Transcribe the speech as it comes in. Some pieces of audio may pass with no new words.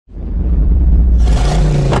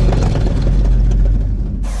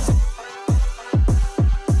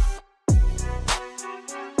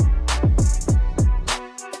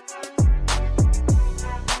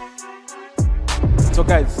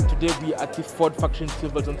at the Ford factory in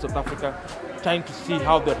Silverton, South Africa, trying to see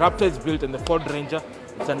how the Raptor is built and the Ford Ranger.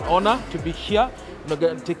 It's an honor to be here. I'm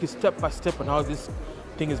going to take you step by step on how this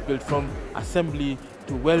thing is built, from assembly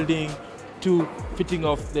to welding to fitting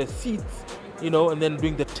of the seats, you know, and then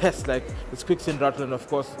doing the test like the quicksand rattle, and of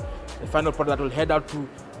course the final product that will head out to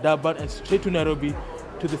Durban and straight to Nairobi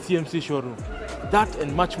to the CMC showroom. That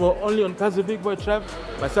and much more only on Cars the Big Boy Trev.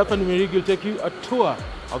 Myself and Mirigi will take you a tour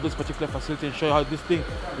of this particular facility and show you how this thing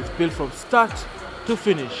is built from start to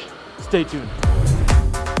finish. Stay tuned.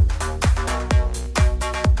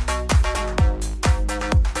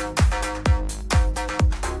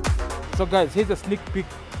 So guys, here's a sneak peek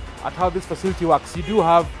at how this facility works. You do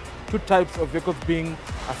have two types of vehicles being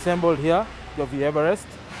assembled here. You have the Everest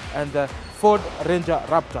and the Ford Ranger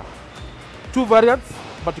Raptor. Two variants,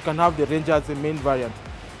 but you can have the Ranger as the main variant.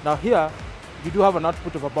 Now here, you do have an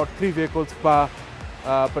output of about 3 vehicles per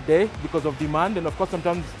day because of demand, and of course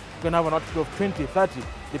sometimes you can have an output of 20, 30,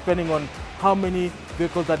 depending on how many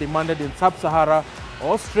vehicles are demanded in Sub-Sahara,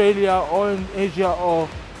 or Australia, or in Asia, or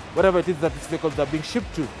whatever it is that these vehicles are being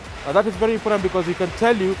shipped to. Now that is very important because we can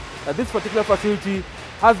tell you that this particular facility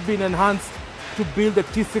has been enhanced to build the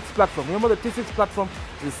T6 platform. Remember, the T6 platform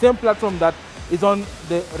is the same platform that is on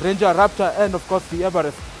the Ranger Raptor and of course the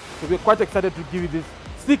Everest. So we're quite excited to give you this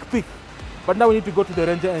sneak peek. But now we need to go to the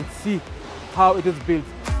Ranger and see how it is built.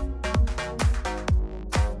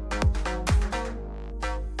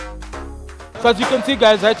 So as you can see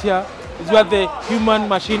guys, right here is where the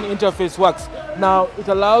human-machine interface works. Now it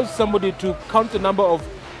allows somebody to count the number of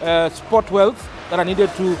spot welds that are needed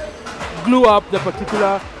to glue up the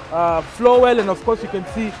particular floor well, and of course you can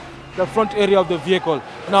see the front area of the vehicle.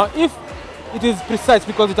 Now if it is precise,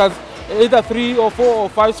 because it has either 3 or 4 or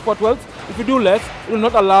 5 spot welds, if you do less, it will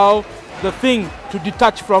not allow the thing to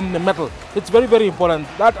detach from the metal. It's very, very important.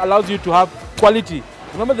 That allows you to have quality.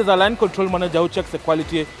 Remember, there's a line control manager who checks the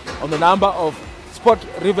quality on the number of spot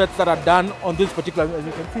rivets that are done on this particular, as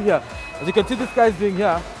you can see here. As you can see, this guy is doing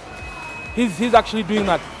here. He's actually doing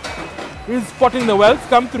that. He's spotting the welds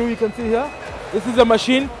come through. You can see here. This is a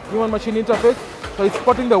machine, human-machine interface. So he's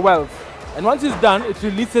spotting the welds. And once it's done, it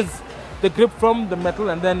releases the grip from the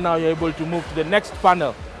metal, and then now you're able to move to the next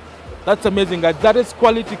panel. That's amazing, guys. That is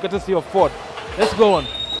quality courtesy of Ford. Let's go on.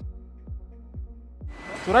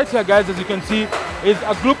 So right here, guys, as you can see, is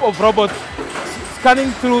a group of robots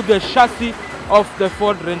scanning through the chassis of the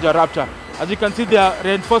Ford Ranger Raptor. As you can see, they are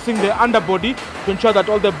reinforcing the underbody to ensure that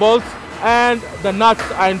all the bolts and the nuts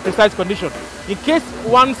are in precise condition. In case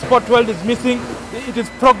one spot weld is missing, it is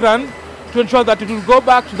programmed to ensure that it will go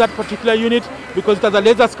back to that particular unit, because it has a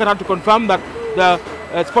laser scanner to confirm that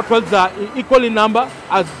the spot welds are equal in number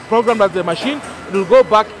as programmed as the machine. It will go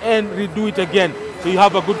back and redo it again, so you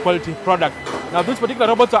have a good quality product. Now these particular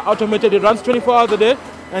robots are automated. It runs 24 hours a day,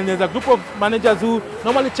 and there's a group of managers who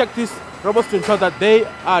normally check these robots to ensure that they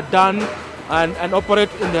are done and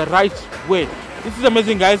operate in the right way. This is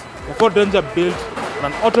amazing, guys. The Ford Ranger built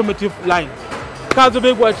on an automotive line. Cars the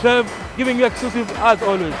Big Boy Trev, giving you exclusive as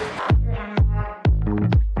always.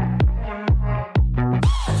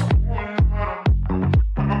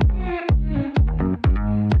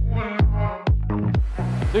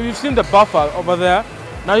 So you've seen the buffer over there.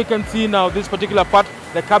 Now you can see now this particular part,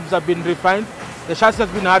 the cabs have been refined, the chassis has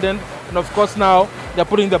been hardened, and of course now they're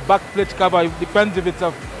putting the back plate cover. It depends if it's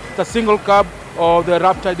a single cab or the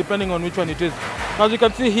Raptor, depending on which one it is. Now as you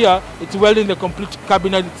can see here, it's welding the complete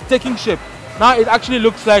cabinet. It's taking shape. Now it actually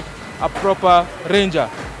looks like a proper Ranger.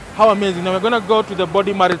 How amazing. Now we're going to go to the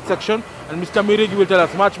body marriage section, and Mr. Mirigi will tell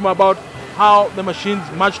us much more about how the machines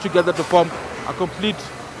merge together to form a complete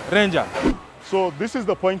Ranger. So this is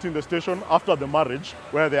the point in the station after the marriage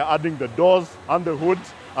where they're adding the doors and the hood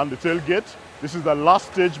and the tailgate. This is the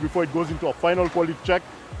last stage before it goes into a final quality check,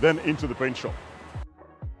 then into the paint shop.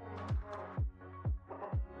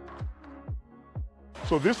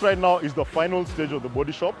 So this right now is the final stage of the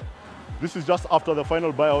body shop. This is just after the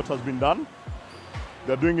final buyout has been done.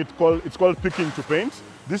 They're doing it's called picking to paint.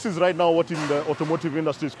 This is right now what in the automotive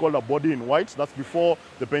industry is called a body in white. That's before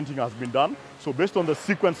the painting has been done. So based on the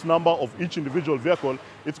sequence number of each individual vehicle,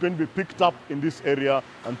 it's going to be picked up in this area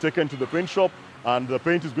and taken to the paint shop. And the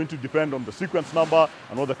paint is going to depend on the sequence number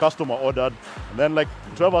and what the customer ordered. And then, like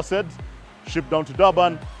Trevor said, shipped down to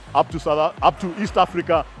Durban, up to East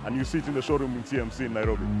Africa, and you see it in the showroom in CMC in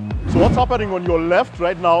Nairobi. So what's happening on your left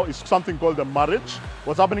right now is something called the marriage.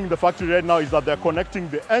 What's happening in the factory right now is that they're connecting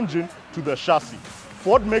the engine to the chassis.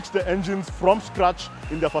 Ford makes the engines from scratch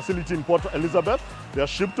in their facility in Port Elizabeth. They're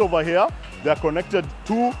shipped over here. They're connected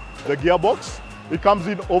to the gearbox. It comes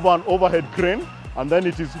in over an overhead crane, and then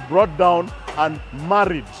it is brought down and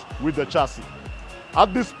married with the chassis.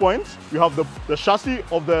 At this point, you have the chassis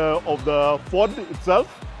of the Ford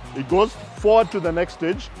itself. It goes forward to the next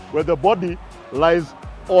stage where the body lies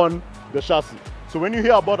on the chassis. So when you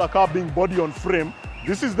hear about a car being body on frame,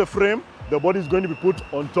 this is the frame, the body is going to be put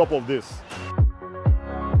on top of this.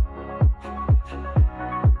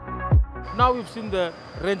 Now we've seen the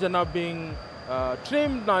Ranger now being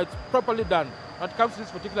trimmed, now it's properly done. When it comes to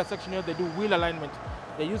this particular section here, they do wheel alignment.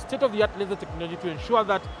 They use state-of-the-art laser technology to ensure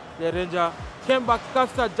that the Ranger camber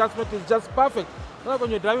caster adjustment is just perfect. Now when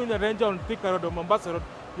you're driving the Ranger on Thika Road or Mombasa Road,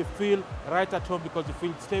 you feel right at home because you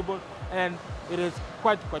feel stable and it is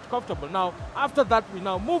quite comfortable. Now after that, we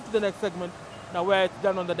now move to the next segment, now where it's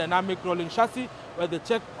done on the dynamic rolling chassis, where they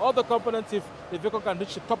check all the components if the vehicle can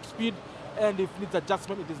reach the top speed, and if it needs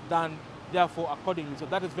adjustment, it is done therefore accordingly. So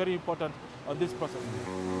that is very important on this process.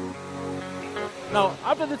 Now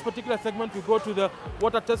after this particular segment, we go to the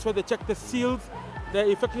water test where they check the seals, the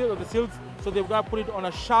effectiveness of the seals. So they're going to put it on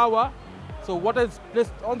a shower. So water is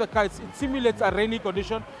placed on the car. It simulates a rainy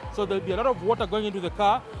condition. So there'll be a lot of water going into the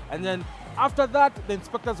car. And then after that, the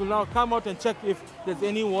inspectors will now come out and check if there's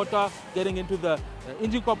any water getting into the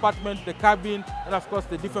engine compartment, the cabin, and of course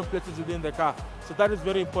the different places within the car. So that is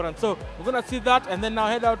very important. So we're going to see that and then now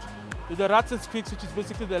head out to the Rats and Squeaks, which is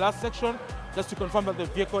basically the last section, just to confirm that the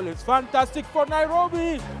vehicle is fantastic for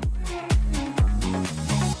Nairobi.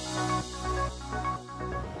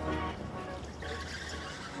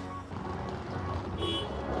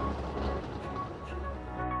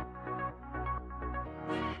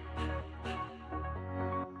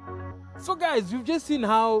 So guys, we've just seen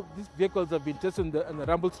how these vehicles have been tested on the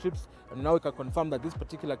rumble strips, and now we can confirm that this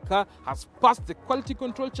particular car has passed the quality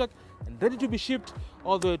control check and ready to be shipped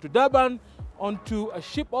all the way to Durban, onto a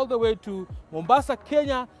ship all the way to Mombasa,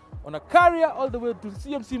 Kenya, on a carrier all the way to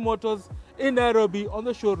CMC Motors in Nairobi on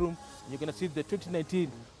the showroom. You're going to see the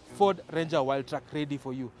 2019 Ford Ranger Wildtrak ready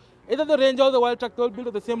for you. Either the Ranger or the Wildtrak, they're all built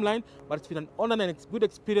on the same line, but it's been an honor and good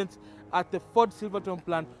experience at the Ford Silverton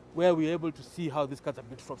plant, where we're able to see how these cars are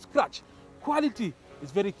built from scratch. Quality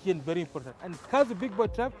is very key and very important. And as the Big Boy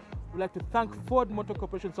Trev, we'd like to thank Ford Motor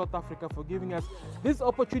Corporation South Africa for giving us this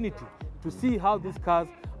opportunity to see how these cars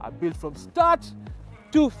are built from start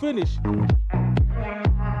to finish.